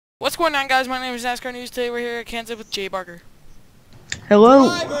What's going on, guys? My name is NASCAR News. Today we're here at Kansas with Jay Barker. Hello.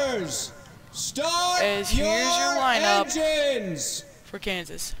 Drivers, start Here's your lineup engines. for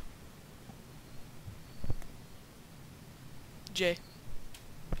Kansas. Jay.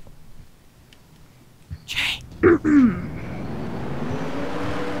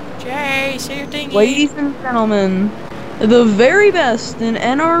 Jay, say your thing. Ladies and gentlemen, the very best in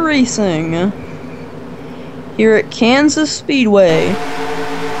NR racing here at Kansas Speedway.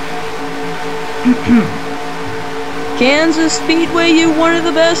 Kansas Speedway, you one of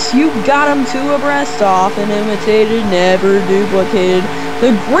the best. You got them two abreast, often imitated, never duplicated.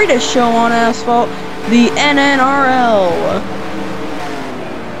 The greatest show on asphalt, the Nnrl.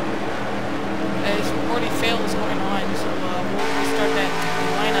 As already failed is going on, so we'll restart that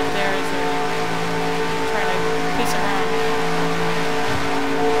lineup there as they're trying to piss around.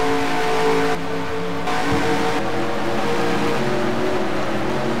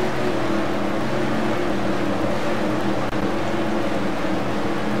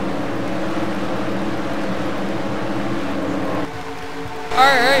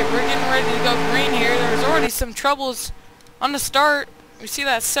 Alright, we're getting ready to go green here. There's already some troubles on the start. We see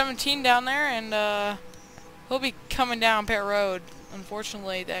that 17 down there, and he'll be coming down pit road.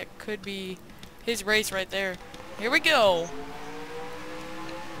 Unfortunately, that could be his race right there. Here we go.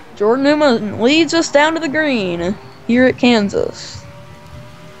 Jordan Newman leads us down to the green here at Kansas.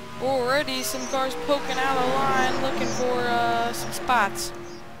 Already some cars poking out of the line looking for some spots.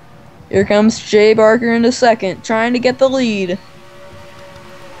 Here comes Jay Barker into second, trying to get the lead.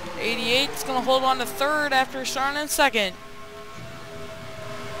 88 is going to hold on to third after starting in second.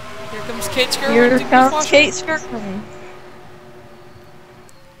 Here comes K Skirvin. Here comes K Skirvin.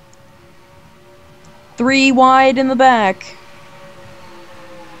 3 wide in the back.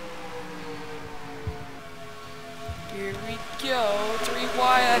 Here we go. 3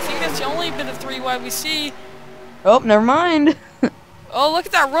 wide. I think that's the only bit of 3 wide we see. Oh, never mind. Oh, look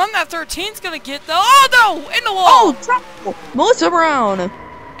at that run that 13's going to get, though. Oh, no! In the wall! Oh, trouble! Melissa Brown.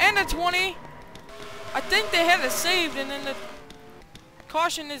 And a 20. I think they had it saved, and then the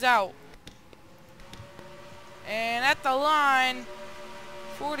caution is out. And at the line,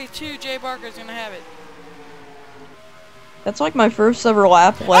 42, Jay Barker's going to have it. That's like my first ever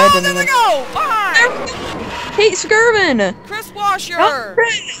lap led. Oh, there they go! Behind! K Skirvin! Chris Washer! Oh,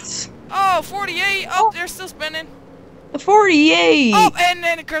 Chris! Oh, 48. Oh, they're still spinning. The 48! Oh, and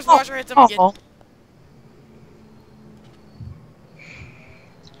then Chris Washer hits him again.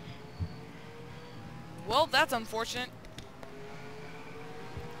 Well, that's unfortunate.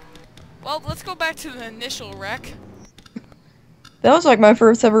 Well, let's go back to the initial wreck. That was like my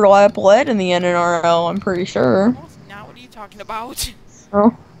first ever lap led in the Nnrl, I'm pretty sure. Well, now what are you talking about?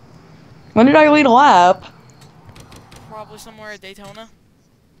 Oh. When did I lead a lap? Probably somewhere at Daytona.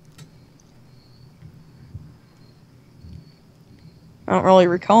 I don't really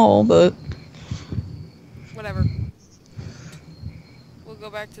recall, but... Whatever. We'll go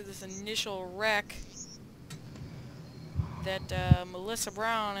back to this initial wreck that Melissa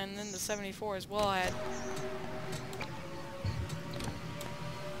Brown and then the 74 as well had.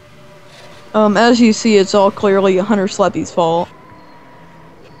 As you see, it's all clearly Hunter Sleppy's fault.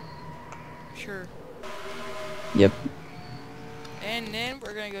 Sure. Yep. And then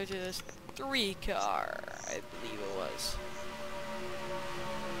we're gonna go to this 3 car, I believe it was.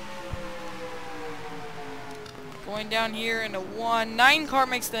 Going down here into 1. 9 car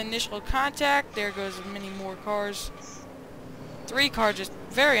makes the initial contact. There goes many more cars. 3 car just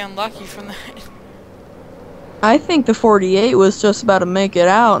very unlucky from that. I think the 48 was just about to make it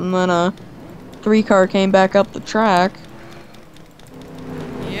out, and then a 3 car came back up the track.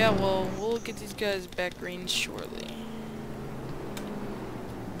 Yeah, well, we'll get these guys back green shortly.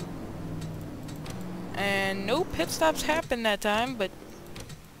 And no pit stops happened that time, but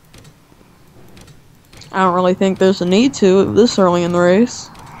I don't really think there's a need to this early in the race.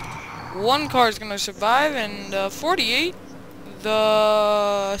 1 car is going to survive, and 48,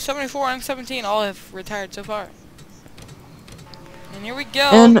 the 74 and 17 all have retired so far. And here we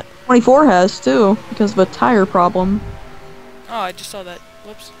go. And 24 has too, because of a tire problem. Oh, I just saw that.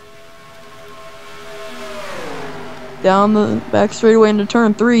 Whoops. Down the back straightaway into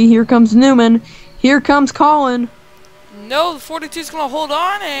turn 3, here comes Newman. Here comes Colin. No, the 42 is going to hold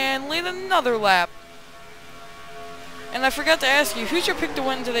on and lead another lap. And I forgot to ask you, who's your pick to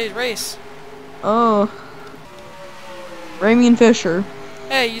win today's race? Oh. Ramian Fisher.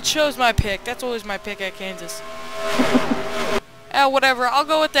 Hey, you chose my pick. That's always my pick at Kansas. Whatever. I'll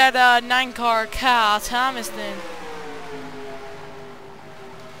go with that 9 car Kyle Thomas then.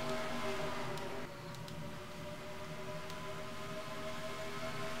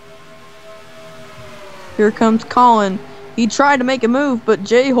 Here comes Colin. He tried to make a move, but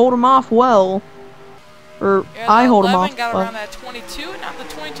Jay hold him off well. Or Yeah, I hold him off got well. around that 22, and now the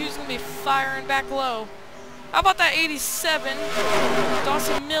 22 is going to be firing back low. How about that 87?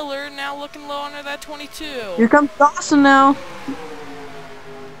 Dawson Miller now looking low under that 22. Here comes Dawson now.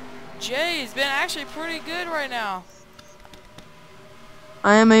 Jay's been actually pretty good right now.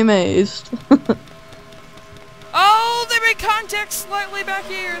 I am amazed. Oh, they made contact slightly back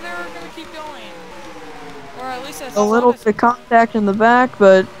here. They're going to keep going. Or at least that's A little bit of contact in the back,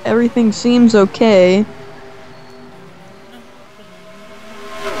 but everything seems okay.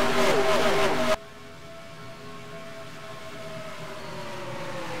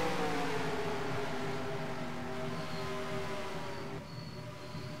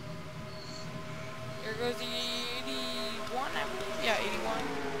 Here goes the 81, I believe. Yeah, 81.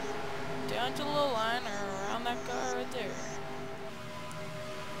 Down to the low line or around that car right there.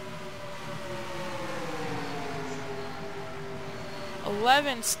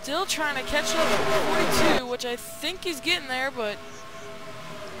 .11 still trying to catch up to 42, which I think he's getting there, but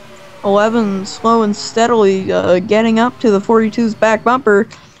 11 slow and steadily getting up to the 42's back bumper,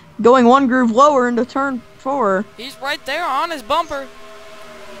 going one groove lower into turn 4. he's right there on his bumper.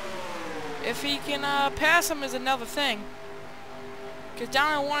 If he can pass him is another thing. Because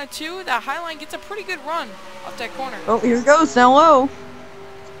down at 1 and 2, that Highline gets a pretty good run off that corner. Oh, here goes, now low.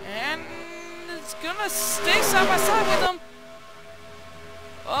 And it's gonna stay side by side with him.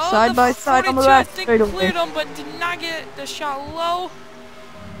 Oh, Side by side on the back I think straightaway. cleared him, but did not get the shot low.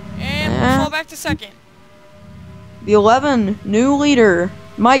 And fall back to second. The 11, new leader,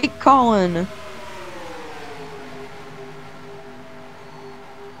 Mike Collin.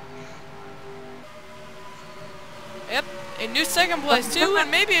 Yep, a new second place too, and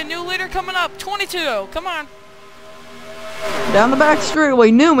maybe a new leader coming up. 22, come on. Down the back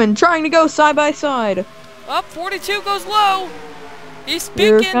straightaway, Newman trying to go side by side. Up, 42 goes low. He's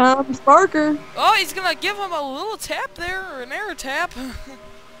Here speaking. comes Parker. Oh, he's gonna give him a little tap there, or an arrow tap.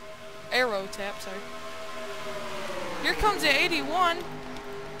 Arrow tap, sorry. Here comes the 81.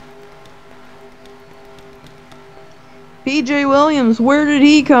 PJ Williams, where did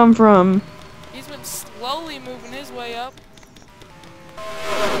he come from? He's been slowly moving his way up.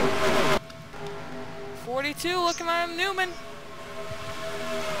 42 looking on Newman.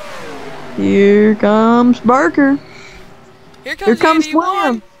 Here comes Barker. Here Here comes 81.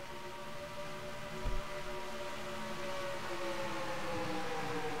 Williams.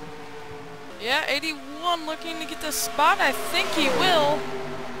 Yeah, 81 looking to get the spot. I think he will.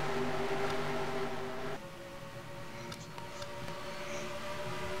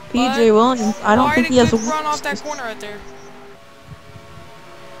 PJ Williams, I don't think he has a run off that corner right there.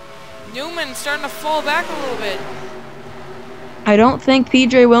 Newman starting to fall back a little bit. I don't think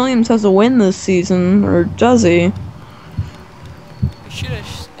PJ Williams has a win this season, or does he? We should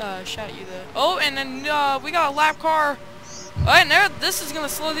have shot you there. Oh, and then we got a lap car. Oh, and there, this is going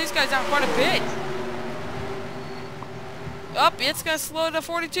to slow these guys down quite a bit. Up, it's going to slow the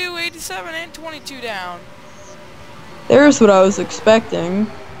 42, 87, and 22 down. There's what I was expecting.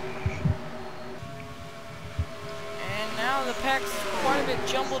 And now the pack's quite a bit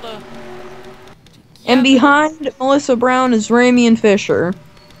jumbled up. And behind Melissa Brown is Ramian Fisher.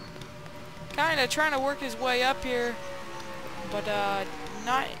 Kind of trying to work his way up here, but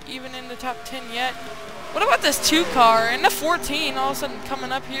not even in the top 10 yet. What about this 2 car and the 14 all of a sudden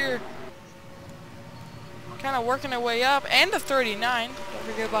coming up here? Kind of working their way up, and the 39. Don't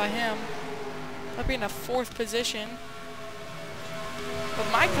forget about him. Up in the 4th position.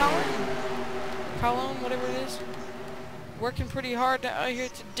 But my Colin, whatever it is, working pretty hard out here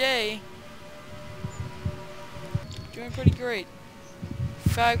today. Doing pretty great.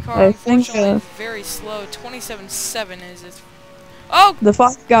 5 car, unfortunately, very slow. 27.7 is it. Oh! The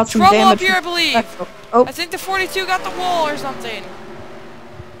 5 got some trouble damage. Up here, I believe. Oh. I think the 42 got the wall or something.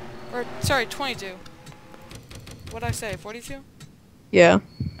 Or, sorry, 22. What'd I say, 42? Yeah.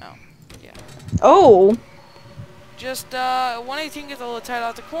 Oh, yeah. Oh! Just, 118 gets a little tight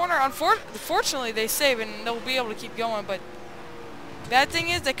out the corner. Unfortunately, they save and they'll be able to keep going, but bad thing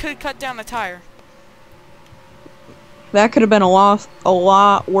is they could cut down the tire. That could have been a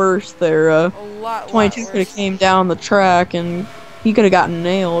lot worse there. A lot 22 could have came down the track and he could have gotten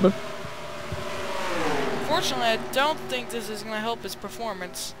nailed. Unfortunately, I don't think this is going to help his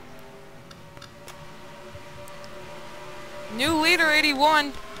performance. New leader,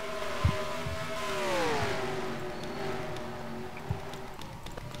 81.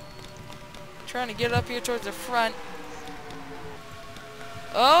 Trying to get up here towards the front.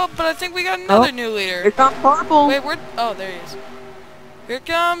 Oh, but I think we got another new leader. Here comes Harple. Wait, oh, there he is. Here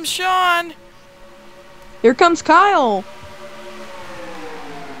comes Sean. Here comes Kyle.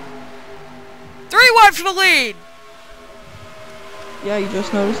 3 wide for the lead. Yeah, you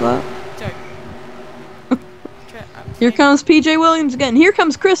just noticed that? Sorry. Here comes PJ Williams again. Here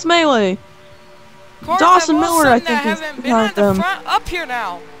comes Chris Maley. Cars Dawson that all Miller, I of a sudden think, that is haven't been at the behind them. front up here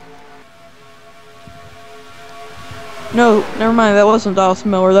now. No, never mind. That wasn't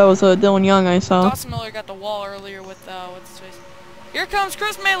Dawson Miller. That was Dylan Young I saw. Dawson Miller got the wall earlier with what's his face. Here comes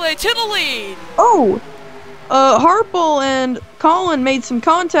Chris Maley to the lead. Oh! Harple and Colin made some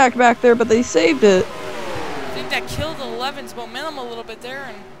contact back there, but they saved it. I think that killed the 11's momentum a little bit there,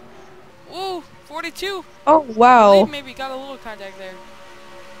 and ooh, 42. Oh, I wow. believe maybe got a little contact there.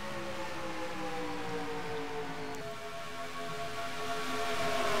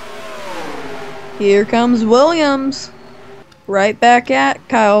 Here comes Williams. Right back at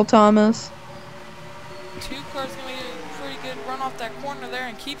Kyle Thomas. 2 cars gonna get a pretty good run off that corner there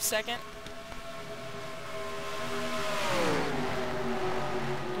and keep second.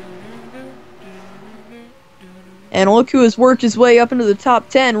 And look who has worked his way up into the top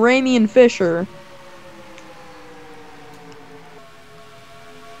 10, Ramian Fisher.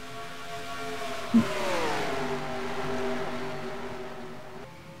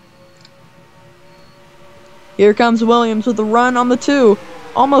 Here comes Williams with a run on the 2.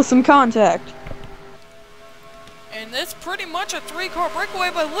 Almost some contact. And it's pretty much a 3-car breakaway,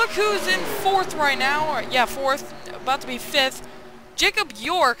 but look who's in 4th right now. Or, yeah, 4th, about to be 5th. Jacob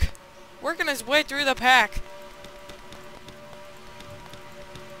York working his way through the pack.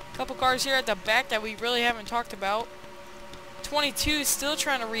 Couple cars here at the back that we really haven't talked about. 22 is still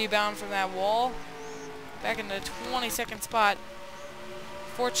trying to rebound from that wall. Back in the 22nd spot.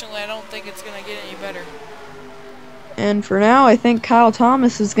 Fortunately, I don't think it's going to get any better. And for now, I think Kyle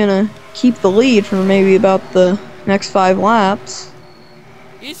Thomas is going to keep the lead for maybe about the next 5 laps.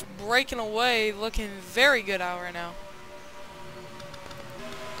 He's breaking away, looking very good out right now.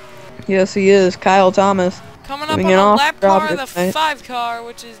 Yes, he is. Kyle Thomas. Coming up on an the off lap job car, the tonight. 5 car,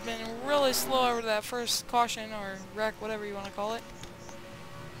 which has been really slow over that first caution or wreck, whatever you want to call it.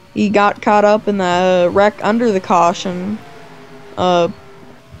 He got caught up in the wreck under the caution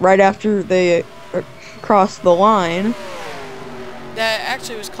right after they crossed the line. That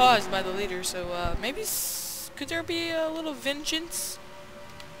actually was caused by the leader, so maybe could there be a little vengeance?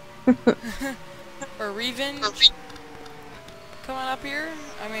 Or revenge coming up here?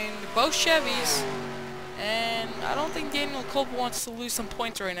 I mean, both Chevys, and I don't think Daniel Culp wants to lose some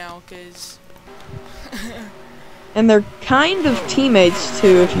points right now, because... And they're kind of teammates, too,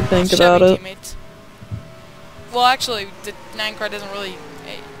 if you think Chevy about it. teammates. Well, actually, the 9 car doesn't really...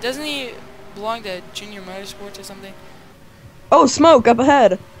 Doesn't he belong to Junior Motorsports or something? Oh, smoke up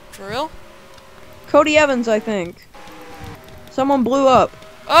ahead. For real? Cody Evans, I think. Someone blew up.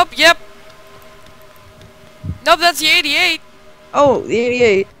 Oh, yep. Nope, that's the 88. Oh, the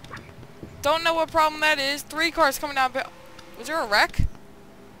 88. Don't know what problem that is. 3 cars coming down. Was there a wreck?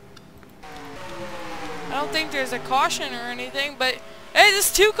 I don't think there's a caution or anything, but hey,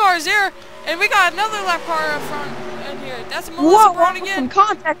 there's 2 cars there, and we got another lap car up front in here. That's Melissa Brown Some again.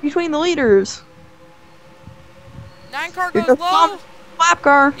 contact between the leaders. 9 car Here goes goes low. Tom, lap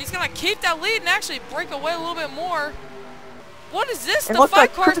car. He's gonna keep that lead and actually break away a little bit more. What is this? It The looks 5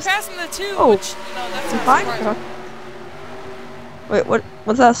 like cars Chris- passing the 2, Oh, which, you know, that's not Fine surprising. car. Wait,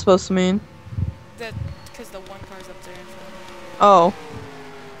 what's that supposed to mean? Because the 1 car's up there in front. Oh.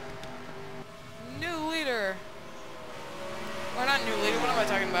 New leader. Or not new leader, what am I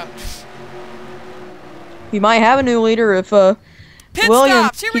talking about? You might have a new leader if Pit Williams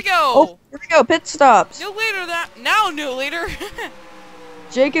stops, here we go! Oh, here we go, pit stops. New leader, now new leader!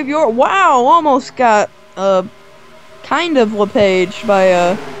 Jacob York, wow, almost got kind of LePage by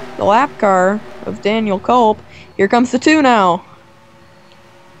the lap car of Daniel Culp. Here comes the 2 now.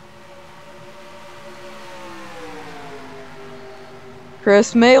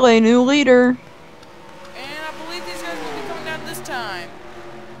 Chris Maley, new leader. And I believe these guys will be coming down this time.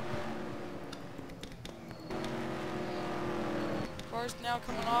 Cars now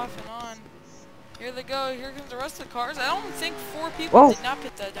coming off and on. Here they go, here comes the rest of the cars. I don't think 4 people Whoa. did not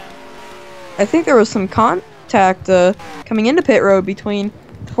pit that down. I think there was some contact coming into pit road between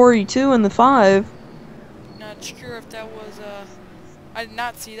the 42 and the 5. Not sure if that was, I did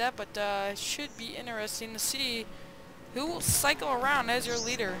not see that, but it should be interesting to see who will cycle around as your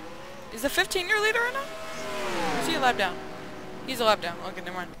leader. Is the 15 your leader right now? Or is he a lap down? He's a lap down. Okay,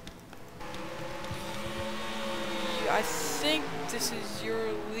 never mind. I think this is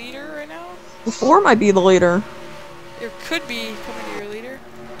your leader right now? The 4 might be the leader. It could be coming to your leader.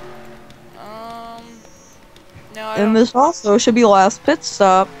 No, I And don't. this also should be the last pit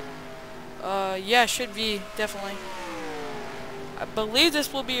stop. Yeah, should be, definitely. I believe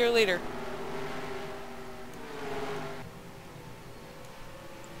this will be your leader.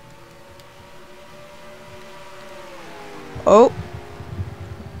 Oh.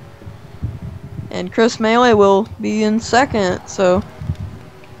 And Chris Maley will be in second, so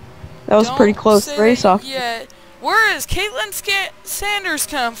that was a pretty close race off. Yeah. Where is Caitlin Sanders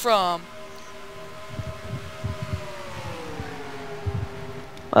come from?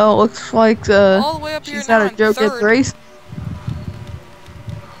 Well, it looks like all the way up she's here had a now in good third. race.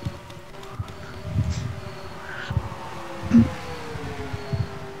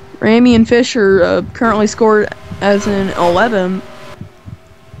 Ramey and Fisher currently scored as an 11.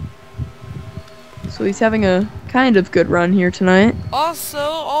 So he's having a kind of good run here tonight. Also,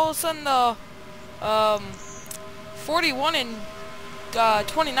 all of a sudden the 41 and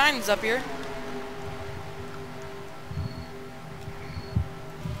 29 is up here.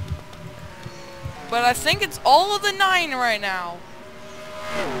 But I think it's all of the 9 right now.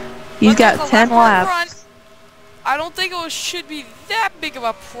 He's got 10 laps. I don't think it should be that big of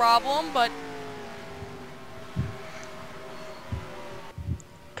a problem, but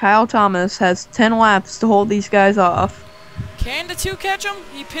Kyle Thomas has 10 laps to hold these guys off. Can the 2 catch him?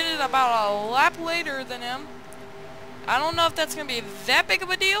 He pitted about a lap later than him. I don't know if that's going to be that big of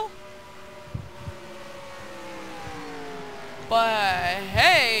a deal. But,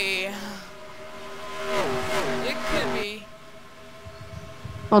 hey, it could be.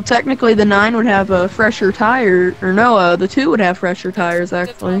 Well, technically the 9 would have a fresher tire, or no, the 2 would have fresher tires,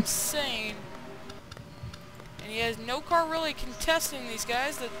 actually. That's what I'm saying. And he has no car really contesting these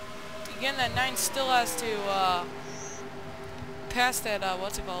guys. Again, that 9 still has to pass that,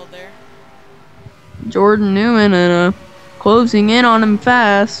 what's it called there? Jordan Newman and closing in on him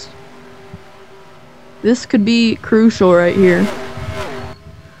fast. This could be crucial right here.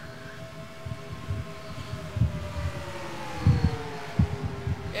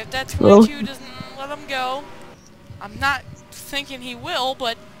 If that 22 doesn't let him go, I'm not thinking he will,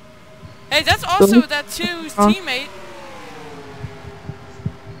 but hey, that's also that 2's teammate.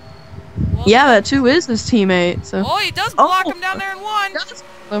 Well, yeah, that 2 is his teammate. So. Oh, he does block him down there in 1. Does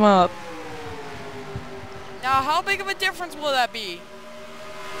him up. Now, how big of a difference will that be?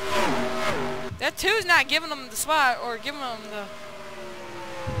 That 2's not giving him the spot or giving him the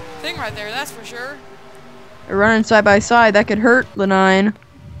thing right there, that's for sure. They're running side by side. That could hurt the 9.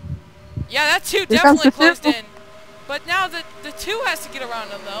 Yeah, that 2 definitely closed in. But now the 2 has to get around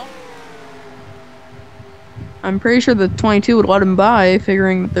him, though. I'm pretty sure the 22 would let him by,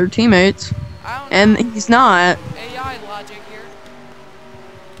 figuring that they're teammates. I don't know. And he's not. AI logic here.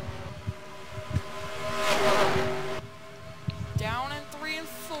 Down in 3 and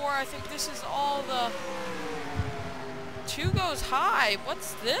 4. I think this is all the... 2 goes high.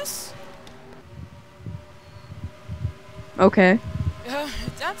 What's this? Okay.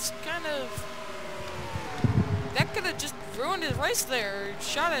 That's kind of... That could have just ruined his race there. Or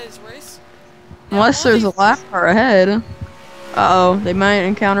shot at his race. Now, unless there's a lap car ahead. Uh-oh, they might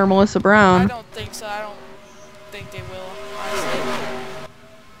encounter Melissa Brown. I don't think so. I don't think they will, honestly.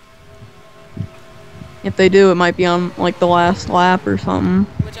 If they do, it might be on, like, the last lap or something.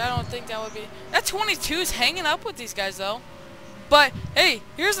 Which I don't think that would be. That 22's hanging up with these guys, though. But, hey,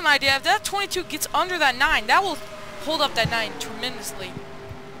 here's an idea. If that 22 gets under that 9, that will hold up that 9 tremendously.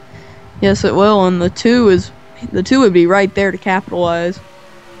 Yes, it will, and the 2 would be right there to capitalize.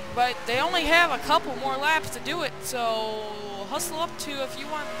 But they only have a couple more laps to do it, so hustle up to if you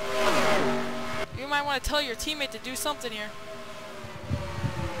want. You might want to tell your teammate to do something here.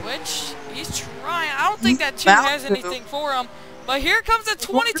 Which, he's trying. I don't think that 2 has anything for him. But here comes the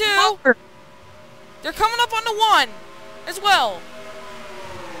 22. They're coming up on the 1 as well.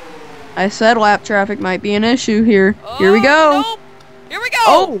 I said lap traffic might be an issue here. Here we go. Nope. Here we go.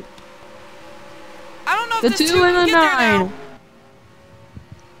 Oh. I don't know if the this 2 2 and can the get there 9. now.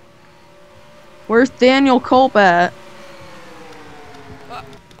 Where's Daniel Culp at?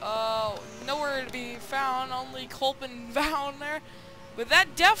 Nowhere to be found. Only Culp and Vown there. But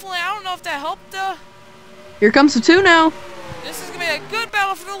that definitely, I don't know if that helped. Here comes the 2 now. This is going to be a good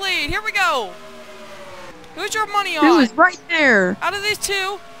battle for the lead. Here we go. Who's your money on? 2 is right there. Out of these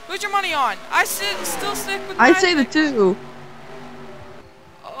 2, who's your money on? I still stick with I say the 2.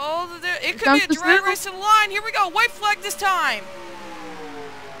 Oh, it could be a drag race to the line. Here we go. White flag this time.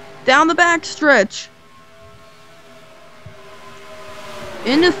 Down the back stretch.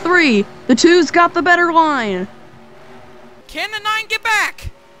 Into 3. The 2's got the better line. Can the 9 get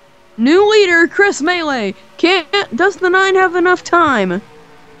back? New leader, Chris Maley. Does the 9 have enough time?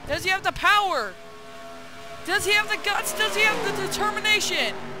 Does he have the power? Does he have the guts? Does he have the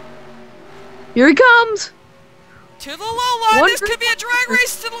determination? Here he comes. To the low line. This could be a drag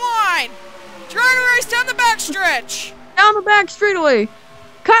race to the line. Drag race down the backstretch. Down the back straightaway.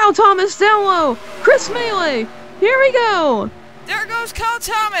 Kyle Thomas down low. Chris Maley. Here we go. There goes Kyle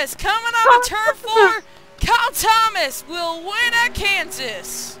Thomas. Coming out of turn 4. Kyle Thomas will win at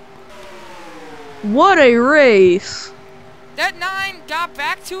Kansas. What a race. That 9 got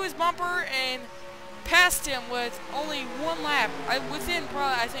back to his bumper and passed him with only 1 lap. Within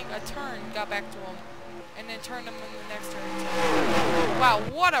probably, I think, a turn got back to him. And then turned him in the next turn. Wow,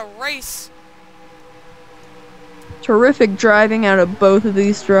 what a race. Terrific driving out of both of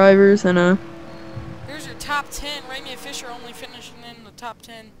these drivers. And here's your top 10. Ramy and Fisher only finishing in the top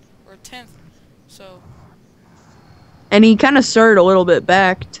 10 or 10th. So. And he kind of started a little bit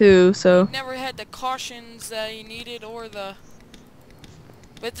back too, so. Never had the cautions that he needed or the.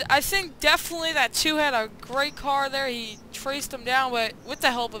 But I think definitely that 2 had a great car there. He traced him down, but with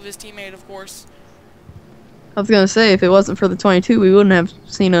the help of his teammate, of course. I was gonna say, if it wasn't for the 22, we wouldn't have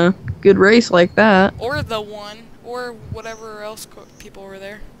seen a good race like that. Or the 1, or whatever else people were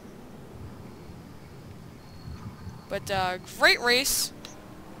there. But great race.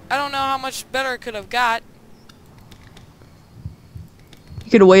 I don't know how much better it could have got.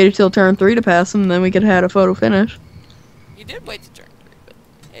 You could have waited till turn 3 to pass him, and then we could have had a photo finish. You did wait to turn 3, but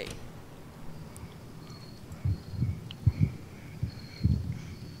hey.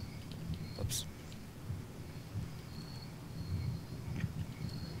 Oops.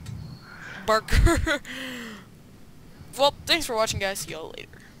 Barker. Well, thanks for watching, guys. See y'all later.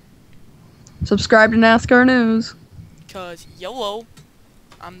 Subscribe to NASCAR News. Cause YOLO,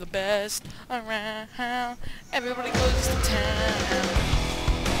 I'm the best around. Everybody goes to town.